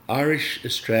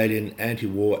Irish-Australian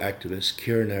anti-war activist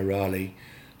Kieran O'Reilly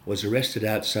was arrested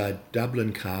outside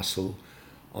Dublin Castle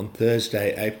on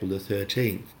Thursday, April the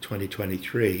 13th,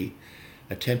 2023,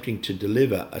 attempting to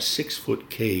deliver a 6-foot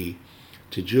key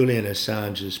to Julian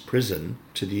Assange's prison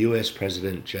to the US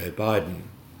President Joe Biden.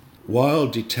 While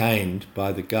detained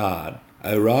by the guard,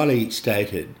 O'Reilly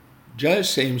stated, "Joe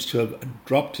seems to have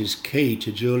dropped his key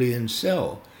to Julian's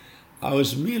cell. I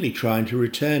was merely trying to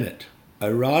return it."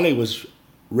 O'Reilly was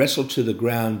wrestled to the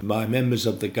ground by members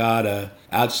of the Garda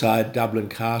outside Dublin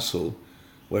Castle,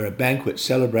 where a banquet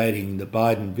celebrating the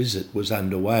Biden visit was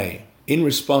underway. In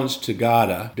response to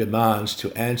Garda demands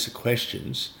to answer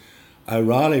questions,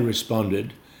 O'Reilly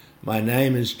responded, "My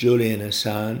name is Julian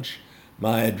Assange.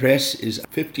 My address is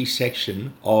 50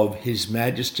 section of His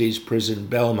Majesty's Prison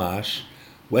Belmarsh,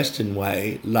 Western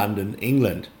Way, London,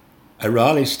 England."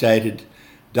 O'Reilly stated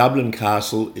Dublin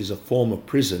Castle is a former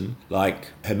prison like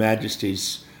Her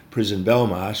Majesty's Prison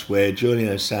Belmarsh, where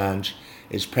Julian Assange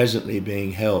is presently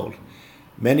being held.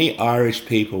 Many Irish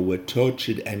people were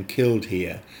tortured and killed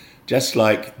here, just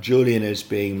like Julian is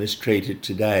being mistreated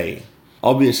today.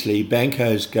 Obviously,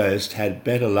 Banco's ghost had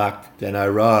better luck than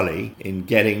O'Reilly in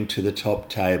getting to the top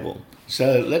table.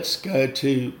 So let's go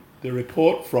to the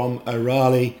report from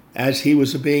O'Reilly as he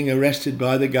was being arrested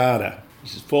by the Garda.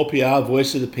 This is 4PR,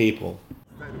 Voice of the People.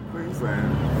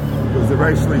 Queensland, because the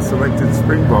racially selected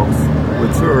Springboks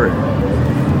were touring.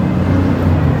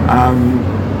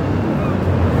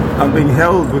 I've been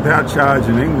held without charge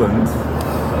in England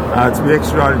to be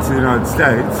extradited to the United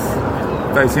States,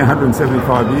 facing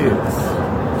 175 years.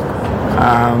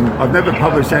 I've never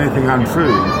published anything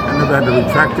untrue and never had to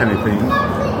retract anything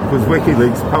because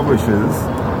WikiLeaks publishes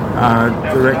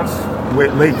direct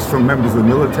leaks from members of the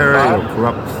military or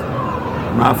corrupt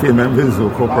mafia members or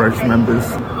corporation members.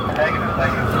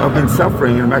 I've been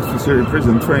suffering in a maximum security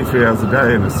prison 23 hours a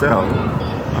day in a cell.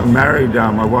 I married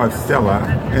my wife Stella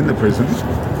in the prison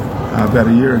about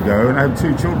a year ago, and I have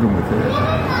 2 children with her.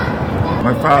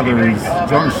 My father is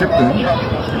John Shipton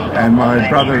and my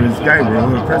brother is Gabriel,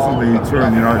 who are presently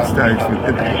touring the United States with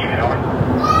Italy.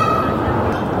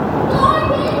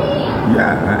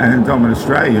 Yeah, and I'm an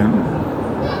Australian.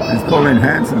 As Pauline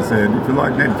Hanson said, if you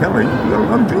like Ned Kelly, you've got a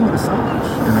lot of Julian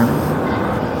Assange, you know.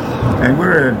 And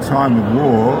we're at a time of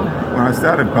war. When I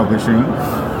started publishing,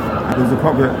 there was a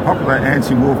popular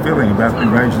anti-war feeling about the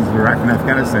invasions of Iraq and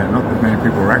Afghanistan, not that many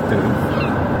people were active.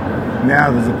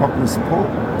 Now there's a popular support,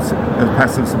 a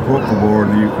passive support for war in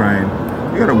the Ukraine.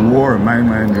 You've got a war in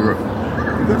mainland Europe.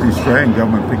 You've got the Australian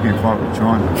government picking a fight with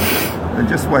China. They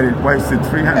just wasted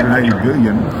 380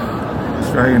 billion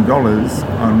Australian dollars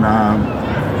on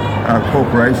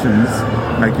corporations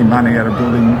making money out of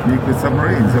building nuclear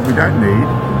submarines that we don't need,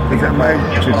 because our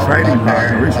major trading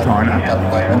partner is China,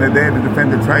 and they're there to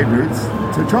defend the trade routes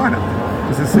to China.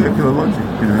 It's a circular logic,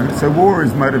 you know. So war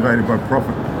is motivated by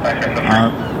profit.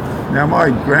 Now,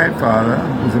 my grandfather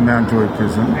was in Mountjoy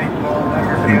prison,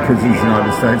 in prisons in the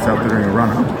United States after doing a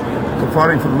run-up, for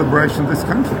fighting for the liberation of this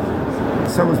country.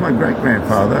 So was my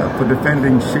great-grandfather for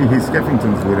defending Sheehy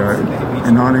Skeffington's widow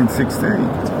in 1916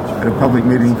 at a public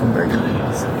meeting for Beggar,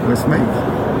 Westmeath.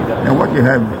 Now, what you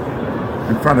have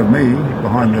in front of me,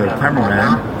 behind the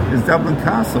cameraman, is Dublin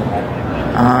Castle.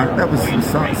 That was a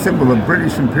symbol of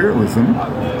British imperialism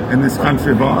in this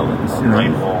country of Ireland, you know.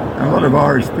 And a lot of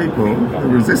Irish people who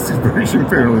resisted British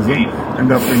imperialism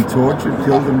end up being tortured,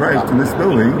 killed and raped in this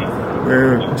building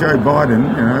where Joe Biden,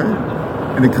 you know,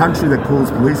 in a country that calls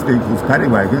police vehicles paddy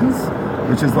wagons,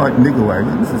 which is like nigger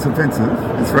wagons, it's offensive,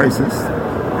 it's racist.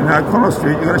 In Connell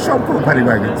Street, you've got a shop full of paddy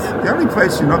wagons. The only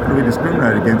place you're not going to be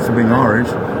discriminated against for being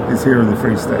Irish is here in the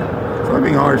Free State. Try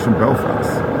being Irish in Belfast.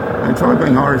 And try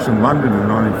being Irish in London in the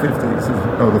 1950s,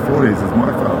 or the 40s, as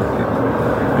my father did.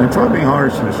 And try being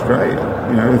Irish in Australia,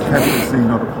 you know, with capital C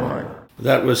not applied.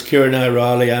 That was Kieran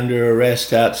O'Reilly under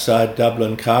arrest outside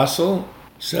Dublin Castle.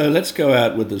 So let's go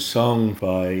out with a song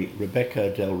by Rebecca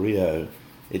Del Rio.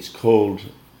 It's called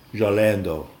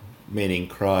Llorando, meaning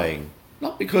crying.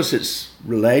 Not because it's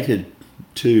related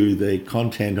to the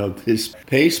content of this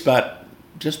piece, but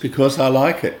just because I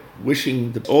like it.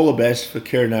 Wishing all the best for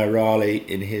Kieran O'Reilly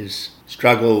in his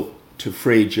struggle to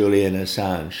free Julian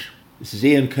Assange. This is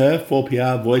Ian Kerr,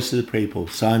 4PR, Voice of the People,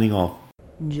 signing off.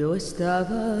 Yo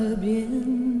estaba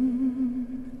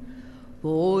bien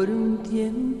por un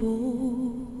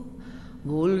tiempo,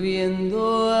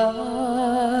 volviendo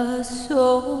a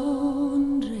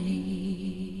sonreír.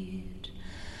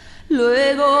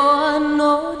 Luego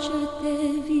anoche te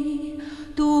vi,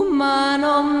 tu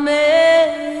mano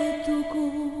me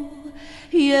tocó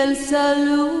y el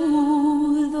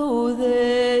saludo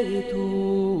de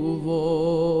tu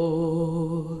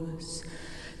voz.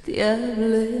 te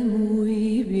hablé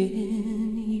muy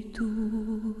bien y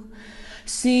tú,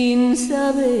 sin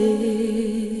saber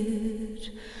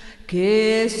que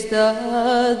he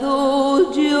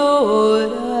estado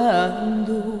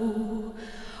llorando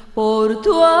por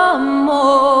tu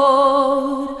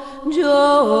amor,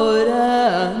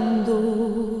 llorando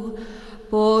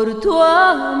por tu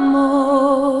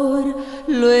amor,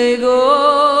 luego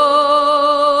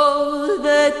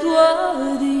de tu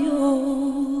adiós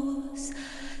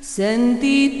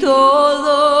sentí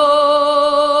todo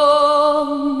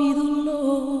mi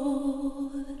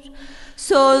dolor,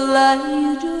 sola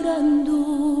y llorando,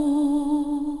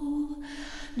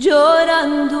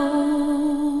 llorando,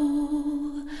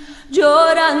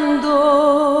 llorando,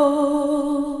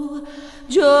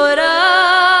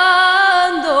 llorando.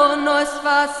 No es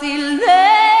fácil de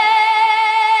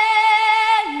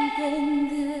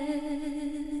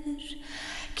entender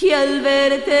que al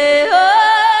verte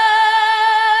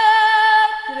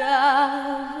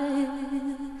otra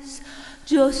vez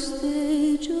yo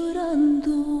esté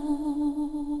llorando.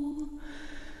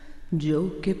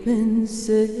 Yo que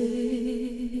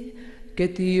pensé que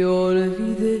te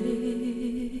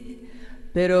olvidé,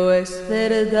 pero es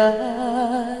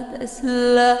verdad, es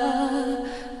la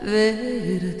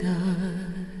verdad,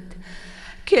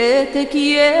 que te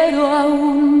quiero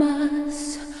aún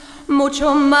más,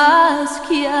 mucho más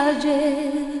que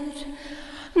ayer.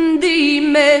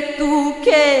 Dime tú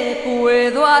qué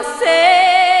puedo hacer,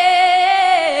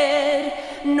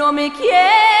 no me quieres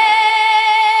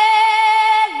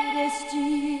ya,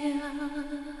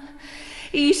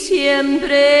 y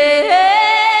siempre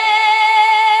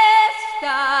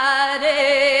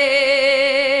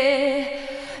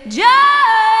llorando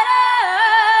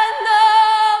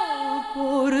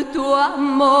por tu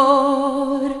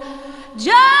amor,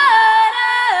 llorando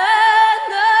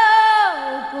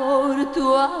por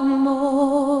tu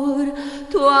amor.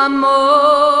 Tu amor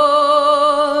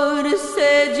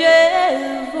se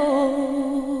llevó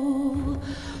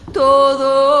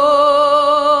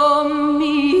todo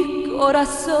mi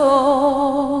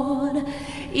corazón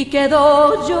y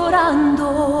quedó llorando,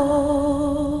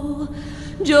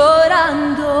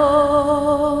 llorando,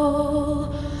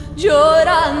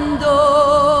 llorando,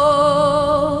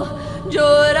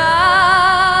 llorando,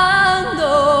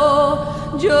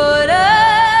 llorando.